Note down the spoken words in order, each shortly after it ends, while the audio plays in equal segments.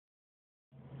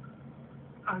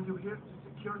Are you here to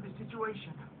secure the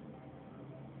situation?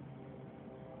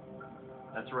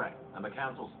 That's right. I'm a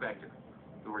council specter.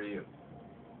 Who are you?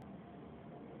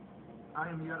 I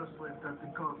am Yaroslav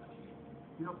Tartakovsky,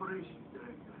 the operations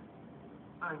director.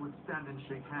 I would stand and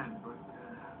shake hands, but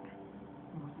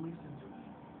you must listen to me.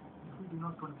 If we do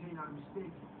not contain our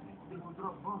mistake, they will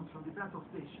drop bombs from the battle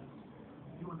stations.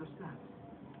 You understand?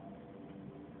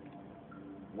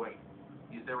 Wait.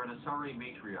 Is there an Asari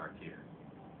matriarch here?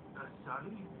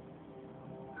 Sorry?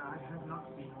 I have not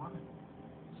seen one.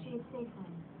 She is safe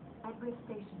then, at Brick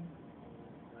Station.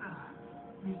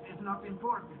 This is not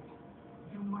important.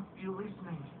 You must be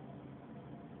listening.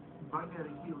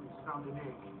 Binary Helix found an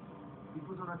egg. It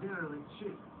was on a derelict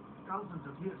ship, thousands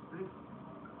of years drifting.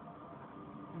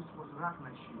 This was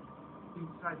Rachni's ship.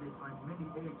 Inside they find many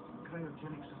eggs in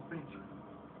cryogenic suspension.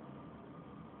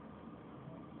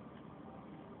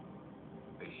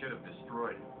 They should have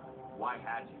destroyed it. Why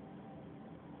had you?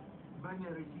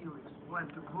 Binary Helix planned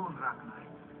to clone Rachni,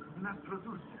 mass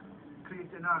produce them,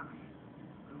 create an army.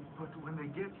 But when they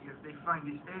get here, they find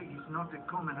this egg is not a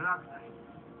common Rachni.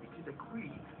 It is a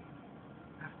queen.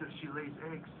 After she lays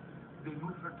eggs, they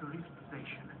move her to Rift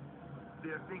Station.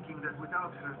 They are thinking that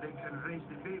without her, they can raise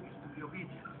the babies to be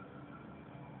obedient.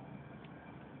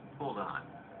 Hold on.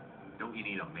 Don't you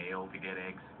need a male to get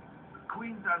eggs?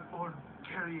 Queens are born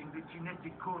carrying the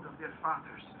genetic code of their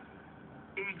fathers.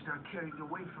 Eggs are carried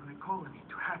away from the colony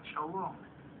to hatch alone.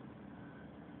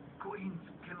 Queens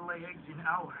can lay eggs in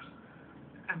hours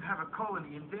and have a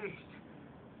colony in days.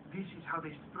 This is how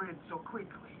they spread so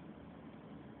quickly.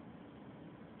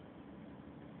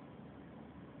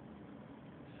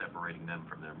 Separating them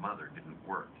from their mother didn't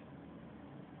work.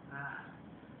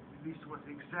 This was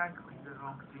exactly the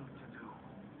wrong thing to do.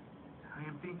 I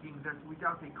am thinking that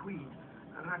without a queen,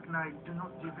 Rachni do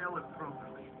not develop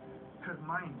properly. Her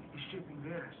mind is shaping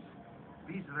theirs.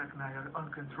 These Rachni are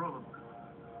uncontrollable.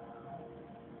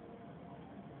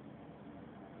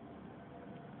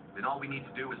 Then all we need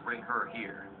to do is bring her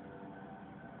here.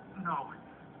 No,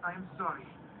 I am sorry,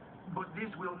 but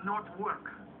this will not work.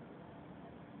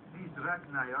 These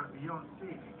Rachni are beyond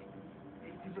saving.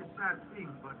 It is a sad thing,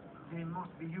 but they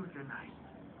must be euthanized.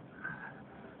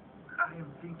 I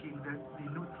am thinking that the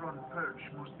neutron purge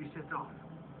must be set off.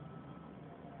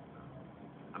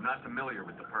 I'm not familiar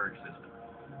with the purge system.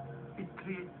 It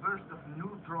creates bursts of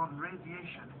neutron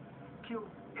radiation, kills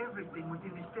everything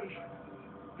within the station.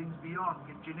 Things beyond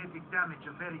get genetic damage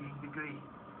of varying degree.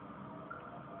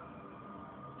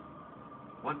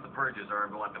 Once the purge is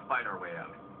armed, we'll have to fight our way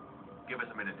out. Give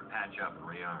us a minute to patch up and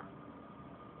rearm.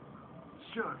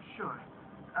 Sure.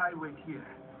 I wait here.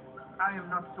 I am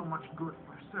not so much good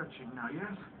for searching now,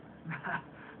 yes?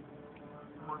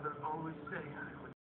 Mother always say I